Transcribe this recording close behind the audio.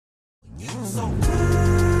so oh,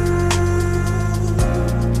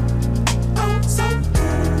 so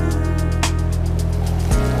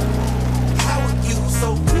how are you so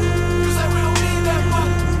you say we don't need that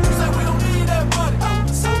money. You say we don't need that money. Oh,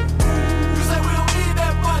 so you say we don't need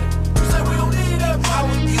that money. You say we don't need that money. How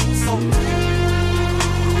are you so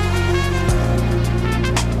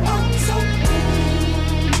oh, so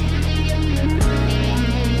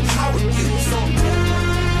how are you so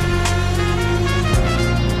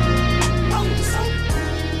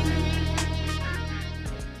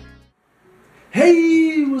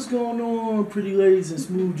Hey, what's going on, pretty ladies and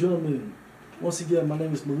smooth gentlemen? Once again, my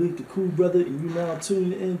name is Malik, the Cool Brother, and you're now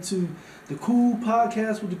tuning into the Cool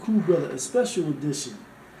Podcast with the Cool Brother, a special edition.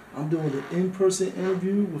 I'm doing an in-person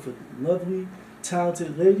interview with a lovely,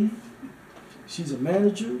 talented lady. She's a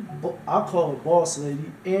manager, I call her boss lady,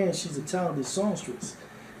 and she's a talented songstress.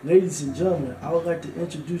 Ladies and gentlemen, I would like to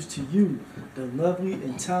introduce to you the lovely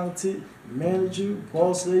and talented manager,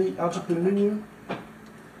 boss lady, entrepreneur,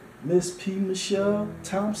 Miss P. Michelle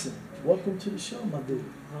Thompson. Welcome to the show, my dude.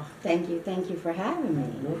 Oh, thank you for having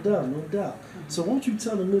me. No doubt, no doubt. So won't you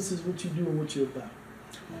tell the listeners what you do and what you're about?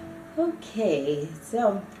 Okay,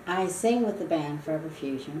 so I sing with the band Forever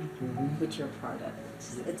Fusion, which you're part of.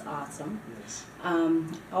 It's awesome. Yes.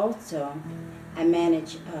 Also, I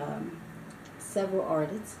manage several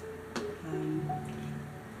artists.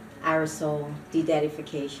 Aerosol,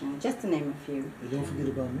 De-Daddification, just to name a few. And don't forget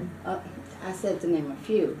about me. I said to name a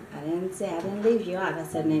few. I didn't leave you out. I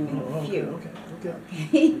said naming a few. Okay.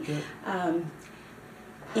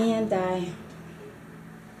 And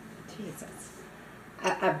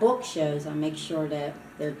I book shows. I make sure that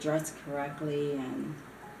they're dressed correctly and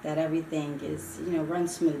that everything is,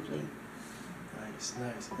 runs smoothly. Nice.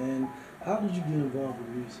 And how did you get involved with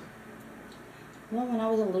music? Well, when I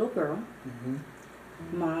was a little girl,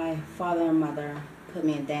 my father and mother put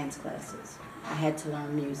me in dance classes. I had to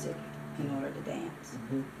learn music in order to dance.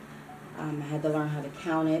 I had to learn how to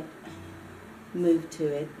count it, move to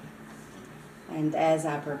it, and as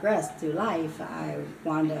I progressed through life, I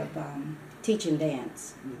wound up teaching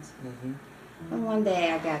dance. And one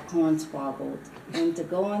day I got hornswoggled and to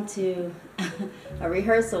go into a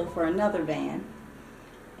rehearsal for another band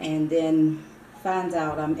and then find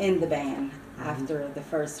out I'm in the band after the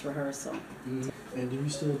first rehearsal. And do you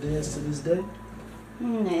still dance to this day?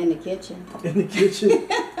 In the kitchen. In the kitchen?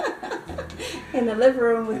 In the living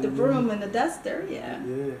room with the broom and the duster, yeah.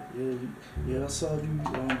 Yeah, I saw you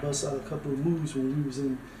bust out a couple of moves when we was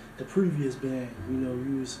in the previous band.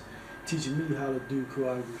 You was teaching me how to do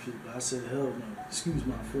choreography, but I said, hell no, excuse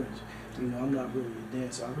my French. I'm not really a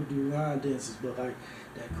dancer. I could do line dances, but like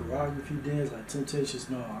that choreography dance, like Temptations,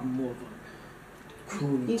 no, I'm more of a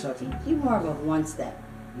crooning type of... You more of a one-step.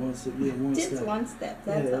 One step, yeah, one step. Just one step,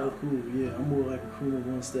 that's all. Cool, yeah. I'm more like a crooning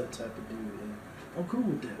one-step type of dude. Yeah. I'm cool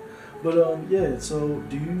with that. But, so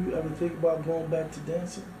do you ever think about going back to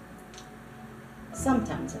dancing?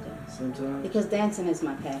 Sometimes I do. Sometimes? Because dancing is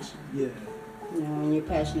my passion. Yeah. When you're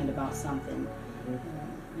passionate about something,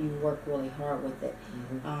 you work really hard with it.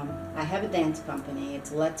 I have a dance company.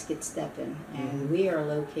 It's Let's Get Steppin', and we are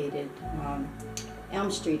located on Elm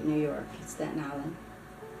Street, New York, Staten Island.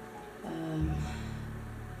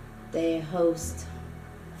 They host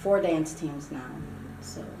 4 dance teams now,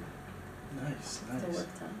 so nice. it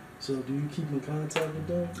worked out. So do you keep in contact with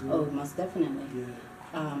them? Oh, most definitely.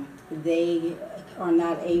 Yeah. They are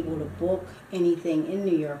not able to book anything in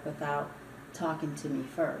New York without talking to me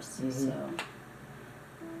first. So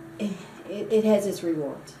it has its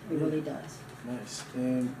rewards. It really does. Nice.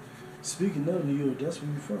 And speaking of New York, that's where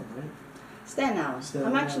you're from, right? Staten Island.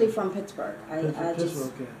 I'm actually from Pittsburgh. I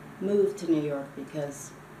just moved to New York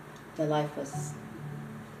because the life was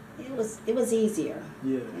easier.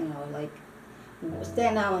 Yeah. Like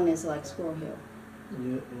Staten Island is like Squirrel Hill.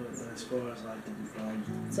 Yeah, as far as like the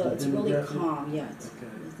so it's really calm,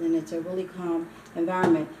 And it's a really calm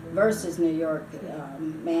environment versus New York,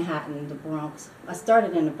 Manhattan, the Bronx. I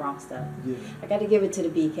started in the Bronx though. Yeah. I got to give it to the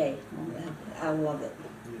BK. I love it.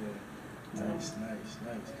 Yeah. Nice.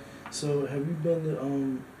 So have you been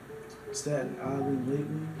to Staten Island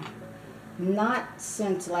lately? Not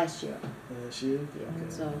since last year. Last year? Yeah. Okay.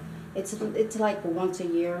 So it's like once a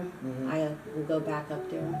year I will go back up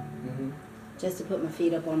there. Just to put my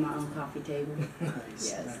feet up on my own coffee table.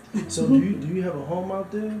 Nice. Yes. Nice. So do you have a home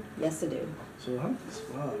out there? Yes, I do. So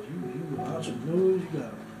wow, you an entrepreneur. You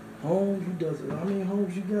got a home. You does. How many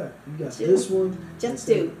homes you got? You got this one. Just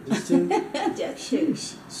 2. Just 2. Just 2.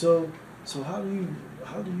 So how do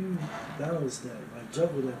you balance that? Like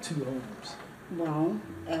juggle that 2 homes? Well,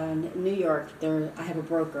 in New York, I have a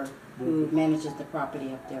broker who manages the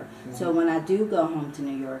property up there. So when I do go home to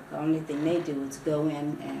New York, the only thing they do is go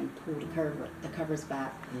in and pull the covers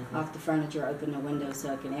back off the furniture, open the windows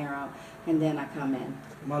so it can air out, and then I come in.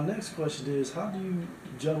 My next question is, how do you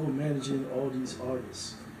juggle managing all these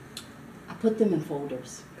artists? I put them in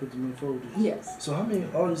folders. Put them in folders? Yes. So how many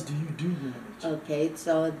artists do you do manage? Okay,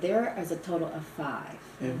 so there is a total of 5.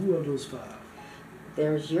 And who are those 5?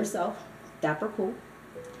 There's yourself, Dapper Cool.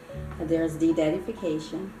 There's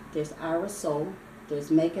De-Daddification. There's Iris Soul.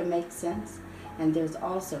 There's Make It Make Sense. And there's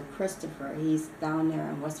also Christopher. He's down there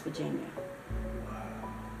in West Virginia.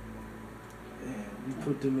 Wow. And you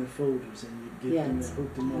put them in folders and you get them and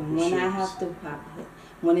hook them up And with when I shows. have to pop it,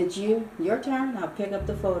 when it's your turn, I'll pick up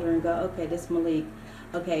the folder and go, okay, this Malik.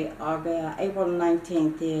 Okay, April the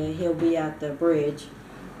 19th, he'll be at the bridge.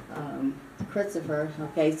 Christopher,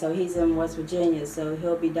 okay, so he's in West Virginia, so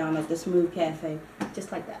he'll be down at the Smooth Cafe,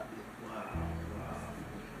 just like that. Wow.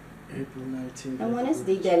 April 19th. And when it's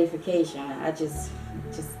De-Daddification, I just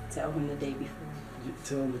tell him the day before. You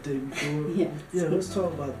tell them the day before? Yeah. Yeah, let's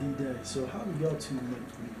talk about D-Daddy. So how do y'all two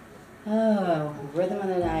meet? Oh, Rhythm of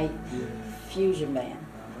the Night, Yeah. fusion band.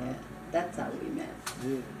 Uh-huh. Yeah, that's how we met.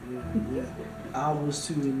 Yeah. I was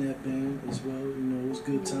too in that band as well. You know, it was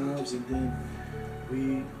good times, and then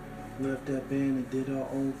we left that band and did our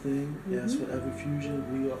own thing. As Forever Fusion,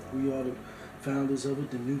 we are the founders of it,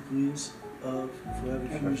 the nucleus of Forever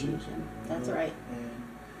Fusion. That's You know, right. And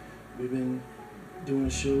we've been doing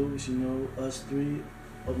shows, you know, us 3,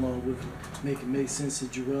 along with Make It Make Sense to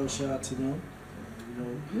Jarrell. Shout out to them. You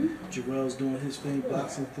know, Jarrell's doing his thing,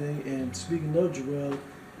 boxing thing. And speaking of Jarrell,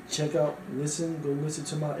 go listen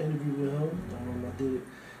to my interview with him. I did it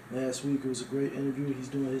last week. It was a great interview. He's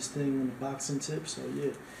doing his thing on the boxing tip. So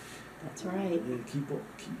yeah, That's right. yeah, keep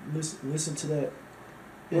listen to that.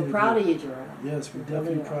 We're interview. proud of you, Gerard. Yes, we're We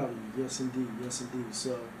definitely really are. proud of you. Yes, indeed.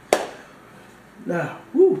 So now,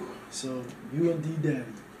 woo. So you and D-Daddy,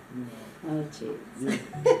 you know. Oh, jeez.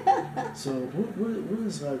 Yeah. So what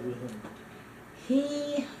is like with him?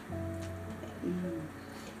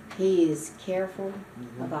 He is careful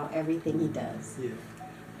about everything he does. Yeah.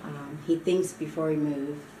 He thinks before he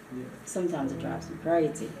moves. Yeah. Sometimes it drives him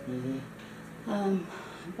crazy. Mm-hmm.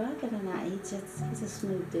 But other than that, he's a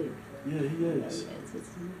smooth dude. Yeah, he He really is. is. He's a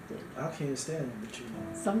smooth dude. I can't stand him, but you know.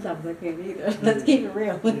 Sometimes I can't either. Let's keep it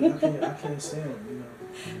real. Yeah, I can't stand him, you know.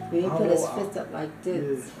 When he I put don't his know, fist up like Yeah,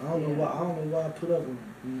 this. I don't know why I put up with him.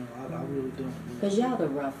 You know, I really don't. You know. Because y'all the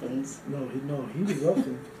roughins. No, he the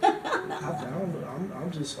roughing. I don't know.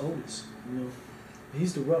 I'm just Otis. You know,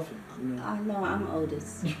 he's the roughing. You know. I know, I'm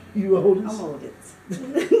Otis. You Otis? I'm Otis.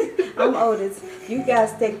 I'm Otis. You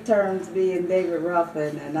guys take turns being David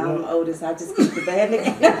Ruffin, and I'm Otis. I just keep the band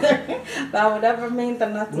together. By whatever means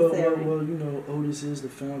unnecessary. Well, you know, Otis is the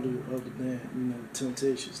founder of the band. You know,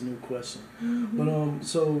 Temptations, no question. But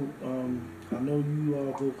I know you are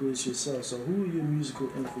a vocalist yourself. So who are your musical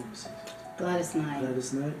influences? Gladys Knight.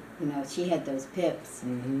 Gladys Knight. You know, she had those pips.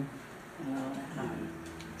 Mm-hmm. You know,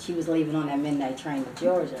 she was leaving on that midnight train to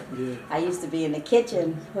Georgia. Yeah. I used to be in the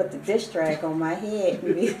kitchen, put the dish rag on my head,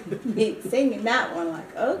 and be singing that one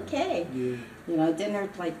like, okay. Yeah. You know, then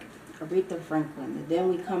there's like Aretha Franklin, and then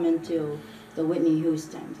we come into the Whitney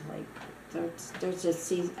Houston. Like, there's just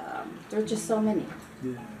so many.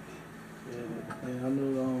 Yeah. And I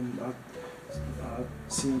know I've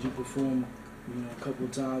seen you perform, you know, a couple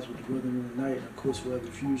of times with the Rhythm of the Night, and of course Forever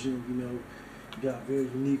Fusion. You know, you got a very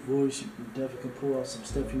unique voice. You definitely can pull out some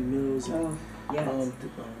Stephanie Mills and Yes.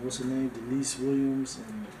 what's her name, Denise Williams,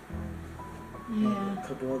 and a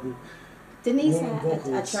couple other. Denise, woman I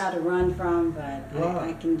vocalists. try to run from, but Why?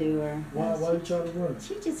 I can do her. Why you trying to run?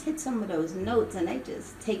 She just hit some of those notes, and they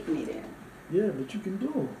just take me there. Yeah, but you can do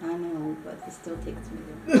them. I know, but it still takes me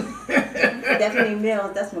there. Stephanie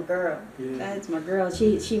Mills, that's my girl. Yeah. That's my girl.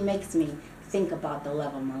 She makes me think about the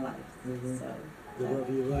love of my life. Mhm. So The love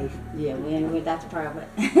of your life. yeah, that's private.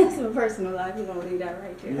 That's my personal life. We're gonna leave that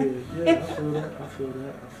right there. Yeah, I feel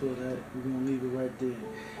that. We're gonna leave it right there.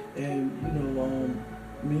 And you know,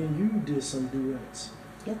 me and you did some duets.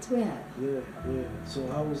 That's right. Yeah. So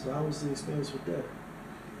how was the experience with that?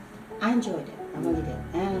 I enjoyed it. I really did,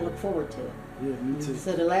 and I look forward to it. Yeah, me too.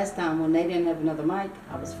 So the last time when they didn't have another mic,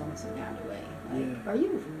 I was feeling some kind of way. Like, Yeah. are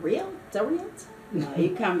you real? Dorians? No,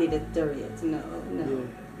 you can't be the Dorians. No. Yeah.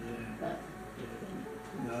 But,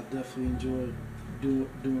 Yeah, I definitely enjoyed doing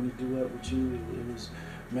the duet with you. It was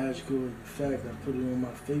magical. In fact, I put it on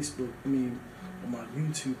my Facebook. On my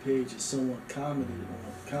YouTube page, and someone comment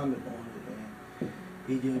on it, and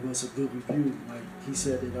he gave us a good review. Like he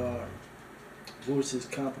said that our voices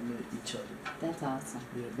complement each other. that's awesome.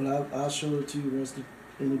 Yeah, but I'll show it to you once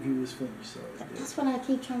interview is finished. So That's what I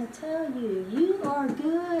keep trying to tell you. You are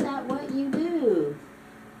good at what you do.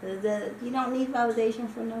 You don't need validation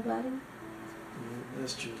from nobody. yeah,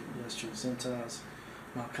 that's true. That's true. Sometimes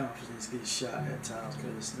my confidence gets shot at times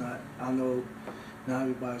because it's not. I know not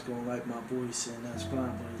everybody's gonna like my voice, and that's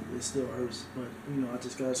fine, but it still hurts. But I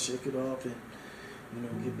just gotta shake it off and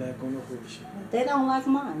get back on the horse. They don't like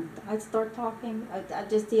mine. I start talking. I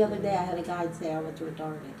just the other day I had a guy say I was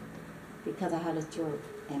retarded because I had a stroke,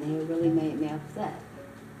 and it really made me upset.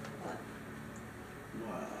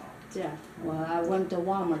 Wow. Yeah. Well, I went to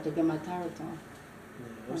Walmart to get my tires on.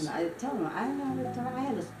 Yeah, And I tell them, I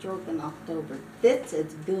had a stroke in October. This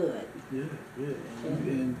is good. yeah.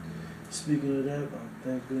 And speaking of that,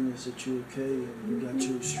 thank goodness that you're okay and you got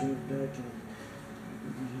your strength back and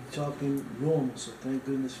you're talking normal. So thank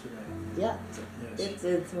goodness for that. Yeah. Yes.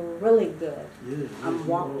 It's really good. Yeah. I'm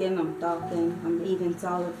walking, I'm talking, I'm eating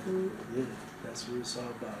solid food. Yeah, that's what it's all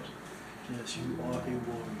about. Yes, you are a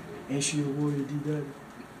warrior. Ain't she a warrior, D-Daddy?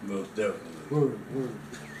 Most definitely. Word.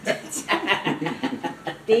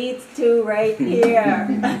 These two right here.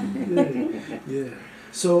 Yeah.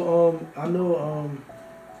 So I know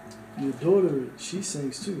your daughter, she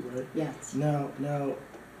sings too, right? Yes. Now,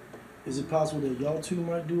 is it possible that y'all two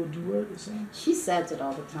might do a duet or something? She says it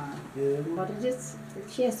all the time. Yeah. But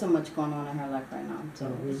she has so much going on in her life right now. So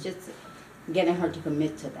Mhm. it's just getting her to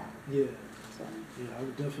commit to that. Yeah. So Yeah, I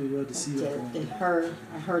would definitely love to see that.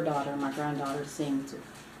 her daughter, my granddaughter, sings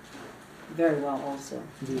very well also.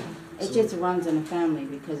 Yeah. It So- just runs in the family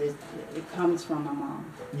because it comes from my mom.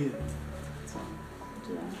 Yeah. So,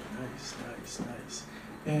 yeah. Nice.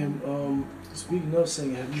 And speaking of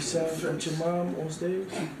singing, have you sang with your mom on stage?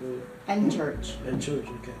 And church. At church,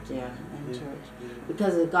 okay. Yeah, and church. Yeah.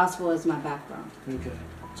 Because the gospel is my background. Okay.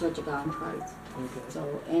 Church of God in Christ. Okay.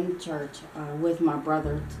 So in church with my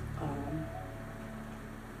brother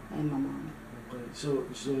and my mom. Okay. So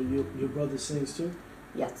your brother sings too?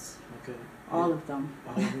 Yes, Okay. all of them.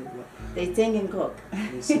 All of them. They sing and cook.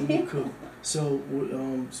 They sing and cook. So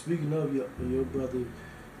speaking of your brother,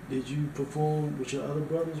 did you perform with your other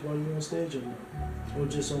brothers while you were on stage or no? Or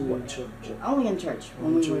just only in church? Only in church when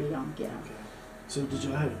Only we were church. young, yeah. Okay. So did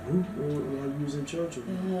y'all have a group while you was in church or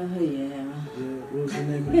no? Yeah. Yeah. What was the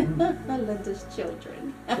name of the group? Linda's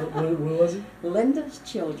Children. what was it? Linda's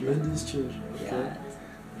Children. Linda's Children. Okay.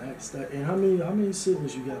 Yes. Nice. And how many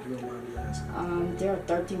siblings you got, if you don't mind me asking? There are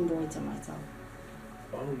 13 boys and myself.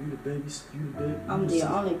 Oh, you the baby? I'm the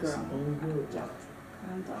only girl. Only girl. Yeah.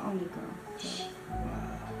 I'm the only girl.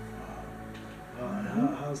 Wow.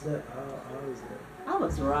 And how's that? How is that? I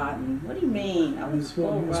was rotten. What do you mean? I was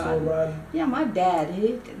full You was full rotten. riding? Yeah, my dad,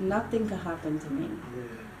 nothing could happen to me.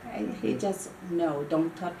 Yeah. And he just, no,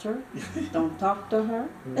 don't touch her. Don't talk to her.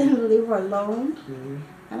 Leave her alone. Mm-hmm.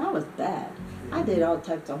 And I was bad. I did all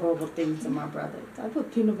types of horrible things to my brothers. I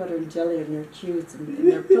put peanut butter and jelly in their shoes and in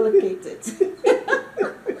their pillowcases.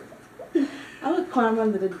 I would climb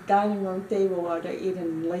under the dining room table while they're eating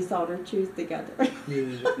and lace all their shoes together.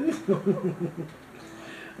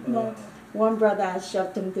 Yeah. One brother, I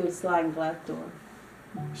shoved him through the sliding glass door.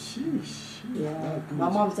 Sheesh. Yeah. My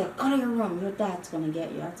mom said, go to your room. Your dad's going to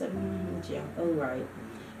get you. I said, yeah, all right.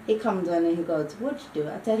 He comes in and he goes, what'd you do?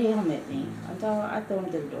 I said, he hit me. I threw him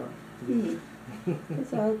through the door. He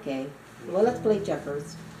said, okay. Well, let's play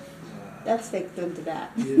checkers. That's fixed into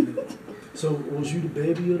that. Yeah. So was you the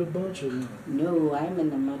baby of the bunch or no? No, I'm in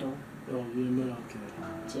the middle. Oh, you're in the middle.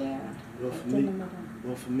 Okay. Yeah. Well, It's in the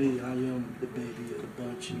middle. for me, I am the baby of the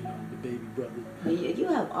bunch. The baby brother. But you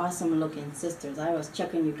have awesome looking sisters. I was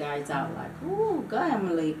checking you guys out like, ooh, go ahead,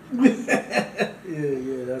 Malik.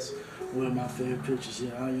 Yeah. That's one of my favorite pictures.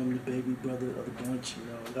 Yeah, I am the baby brother of the bunch.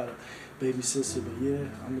 I got a baby sister, but yeah,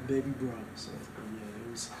 I'm the baby brother. So yeah,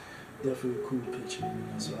 it was definitely a cool picture.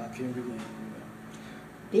 So I can't relate.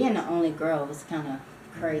 Being the only girl was kind of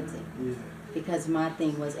crazy. Yeah. Because my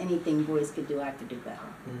thing was anything boys could do, I could do better.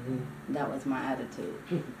 Mm-hmm. That was my attitude.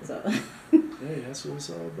 So, Hey, that's what it's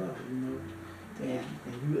all about, yeah.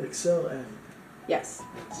 And you excel at it. Yes.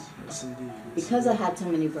 Yes, indeed. Yes, Because I indeed. had so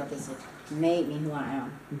many brothers, it made me who I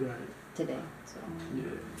am Right. today. So, Yeah.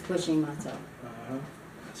 pushing myself.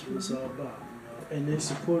 That's what it's all about. And they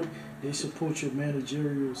support your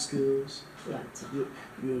managerial skills. Yes.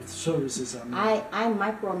 Your services. I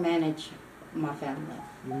micromanage my family.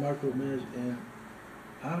 You micromanage, and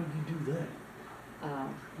how do you do that?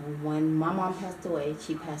 When my mom passed away,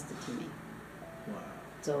 she passed it to me. Wow.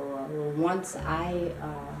 So once I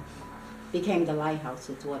became the lighthouse,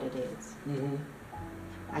 is what it is. Mm-hmm.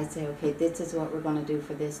 I say, okay, this is what we're going to do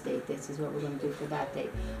for this date. This is what we're going to do for that date.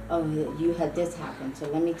 Oh, you had this happen, so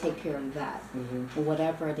let me take care of that. Or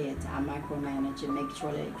whatever it is, I micromanage and make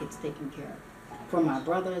sure that it gets taken care of. For my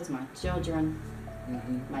brothers, my children,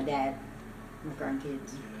 my dad, my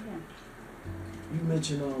grandkids. Yeah. You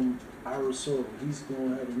mentioned Ira Soul. He's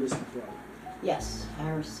going to have a listening party. Yes,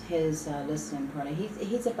 his listening party.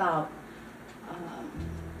 He's about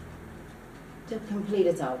to complete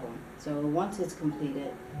his album. So once it's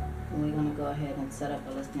completed, we're gonna go ahead and set up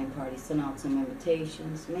a listening party, send out some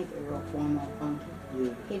invitations, make it real formal, funky.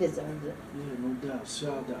 Yeah. He deserves it. Yeah, no doubt. Shout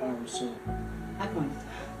out to Ira Soul. I can.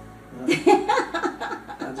 I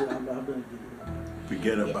better get it.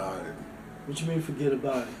 Forget about it. What you mean forget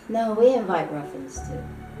about it? No, we invite Ruffins too.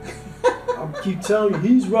 I keep telling you,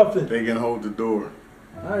 he's roughing. They can hold the door.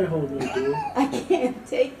 I ain't holding no door. I can't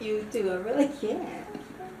take you to. I really can't.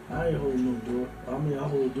 I ain't holding no door. I mean, I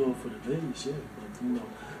hold the door for the ladies, yeah. But, you know,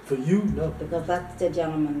 for you, no. Because that's the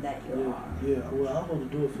gentleman that you Yeah, are. yeah. Well, I hold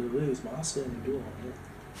the door for the ladies, but I stand the door on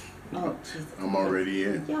that. Oh, Jesus. I'm already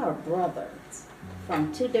in. Y'all are brothers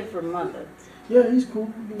from two different mothers. Yeah, he's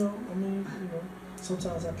cool, you know. I mean, you know,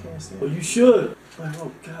 sometimes I can't stand. Well, you should. Like,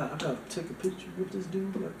 oh God, I gotta take a picture with this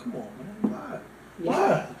dude. Like, come on, man, why?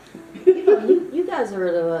 Why? You know, you guys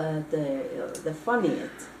are the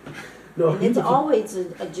funniest. No, It's always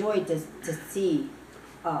a joy to see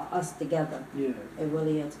us together. Yeah. It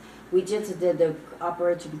really is. We just did the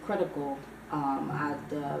Operation Critical at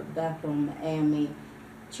the Bethlehem AME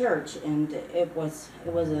Church, and it was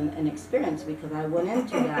an experience because I went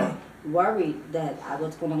into that worried that I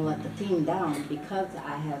was going to let the team down because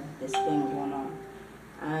I have this thing going on,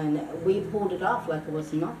 and we pulled it off like it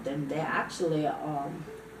was nothing. They actually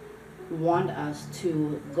want us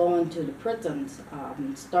to go into the prisons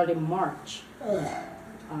starting March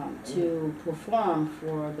to perform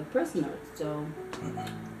for the prisoners. So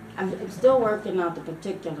I'm still working out the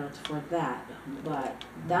particulars for that, but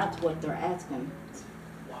that's what they're asking.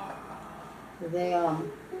 Wow. They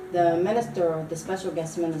the minister, the special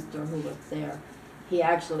guest minister who was there, he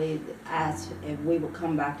actually asked if we would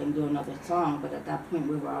come back and do another song, but at that point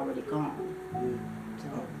we were already gone. Yeah.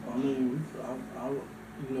 So, I mean,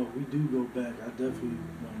 you know, we do go back. I definitely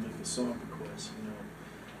want to make a song request. You know,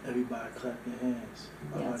 everybody clap your hands.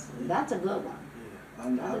 yes, that's a good one. Yeah, I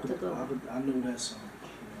know that song. You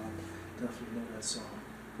know, I definitely know that song.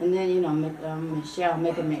 And then, you know, Michelle,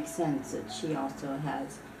 Make It Make Sense, that she also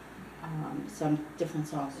has some different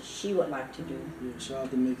songs that she would like to do. Yeah, shout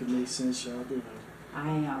out to Make It Make Sense. Shout out to her.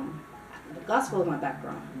 The gospel is my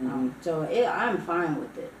background, so I'm fine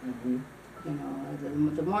with it. You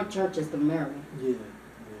know, the more churches, the merrier. Yeah,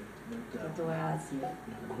 no doubt. That's the way I see it.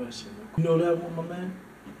 No question. You know that one, my man?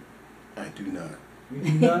 I do not. You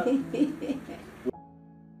do not?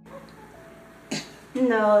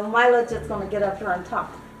 No, Milo's just gonna get up here and talk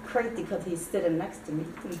crazy because he's sitting next to me.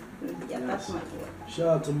 Yeah, Yes. that's my boy. Shout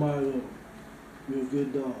out to Milo. You're a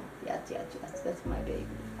good dog. Yes, that's my baby.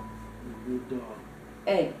 You're a good dog.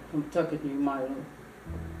 Hey, I'm talking to you, Milo.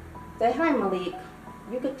 Say hi, Malik.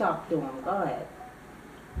 You could talk to him. Go ahead.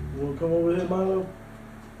 You want to come over here, Milo?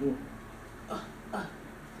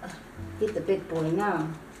 Get the big boy now.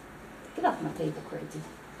 Get off my table, crazy.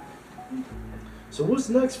 So what's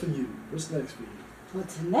next for you? What's next for you?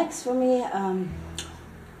 What's next for me?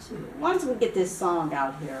 Once we get this song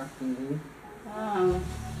out here,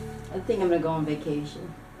 I think I'm gonna go on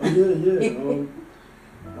vacation. Oh, yeah.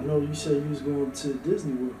 I know you said you was going to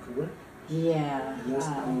Disney World, correct? Yeah.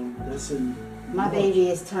 And that's in my baby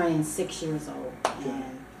is turning 6 years old,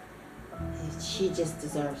 and she just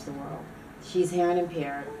deserves the world. She's hearing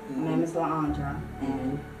impaired. Her name is Laandra,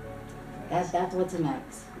 and that's what's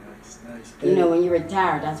next. Nice. You know, when you're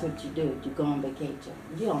retired, that's what you do. You go on vacation.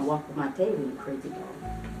 You don't walk on my table, you crazy dog.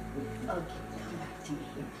 Okay, come back to me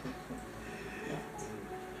here.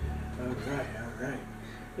 Yeah. All right.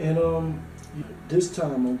 And this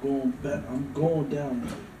time I'm going back. I'm going down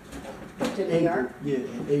there. To New York? Yeah,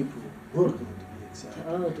 in April, Brooklyn to be exact.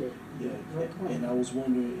 Oh, dude. Yeah, Brooklyn. and I was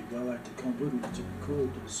wondering if y'all like to come with me to record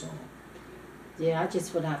the song. Yeah, I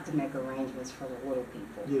just would have to make arrangements for the little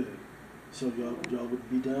people. Yeah. So y'all would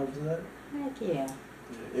be down for that? Heck yeah.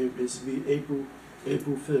 Yeah, it's be April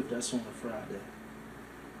 5th. That's on a Friday.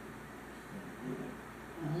 Yeah.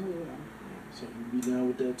 Oh, yeah. So you be down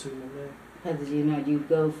with that too, my man? Because, you know, you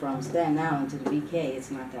go from Staten Island to the BK, it's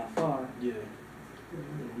not that far. Yeah.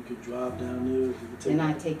 We could drive down there. We could take Then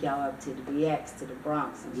I take y'all up to the BX, to the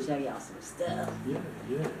Bronx, and show y'all some stuff. Yeah.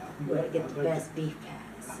 Where to get the I like best beef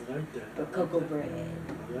patties. I like that. The cocoa bread.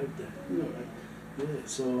 I like that. Yeah. Yeah.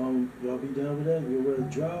 So y'all be down with that? You rather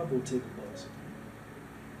drive or take a bus?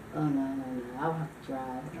 Oh no! I'll have to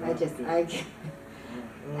drive.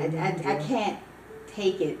 I can't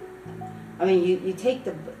take it. I mean, you take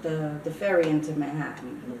the ferry into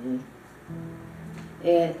Manhattan.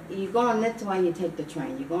 You go on this way, you take the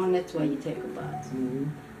train. You go on this way, you take a bus.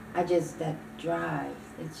 That drive,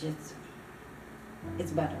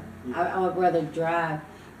 it's better. I would rather drive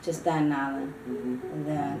to Staten Island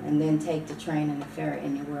and then take the train and the ferry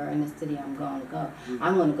anywhere in the city I'm going to go.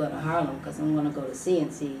 I'm going to go to Harlem because I'm going to go to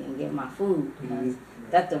C&C and get my food. Because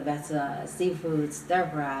that's the best seafood stir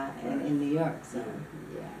fry in New York. So,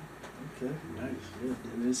 yeah. Okay, nice. Yeah.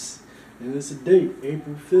 And it's a date,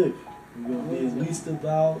 April 5th. We're going to be at Lisa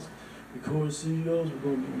Val's Recording Studios. We're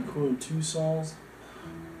going to be recording 2 songs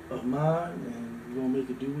of mine, and we're going to make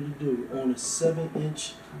it do what it do on a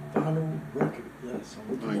 7-inch vinyl record. Yes.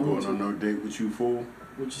 I ain't going on no date with you, fool.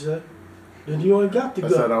 What you said? Then you ain't got to go. I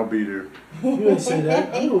said I'll be there. You ain't say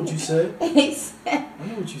that. I know what you said. He said, I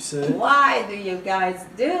know what you said. why do you guys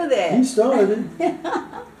do that? He started.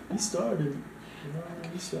 He started.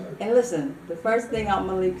 He started. And listen, the first thing out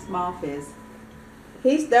Malik's mouth is,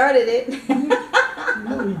 he started it.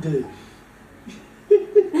 No, he did. I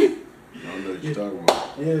don't know what you're talking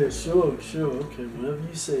about. Yeah, sure. Okay, whatever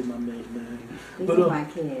you say, my mate, man. These are my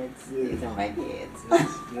kids. Yeah. These are my kids.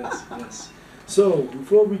 Yes. So,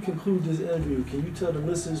 before we conclude this interview, can you tell the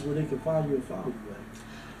listeners where they can find you and follow you at?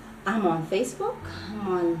 I'm on Facebook. I'm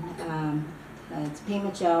on, it's P.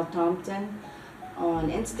 Michelle Thompson. On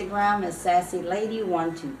Instagram, it's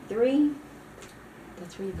SassyLady123.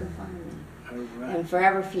 That's where you can find me. All right. And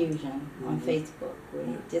Forever Fusion on Facebook.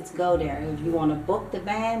 Just go there. If you want to book the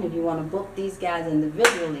band, if you want to book these guys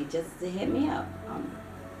individually, just hit me up.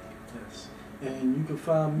 Yes. And you can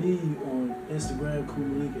find me on Instagram,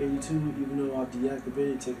 Malik82, even though I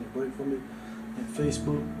deactivated, taking a break from it. And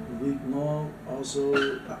Facebook, Malik Long. Also,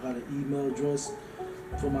 I got an email address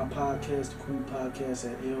for my podcast, the Cool Podcast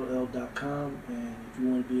at AOL.com. And if you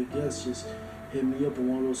want to be a guest, just hit me up on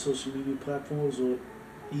one of those social media platforms or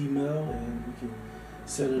email, and we can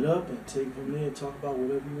set it up and take from there and talk about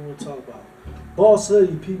whatever you want to talk about. Boss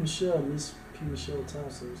Lady, P. Michelle, Miss P. Michelle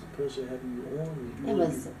Thompson, it was a pleasure having you on. It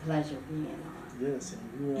was a pleasure being on. Yes, and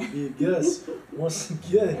you want to be a guest once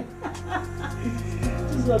again,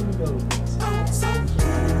 just let me know.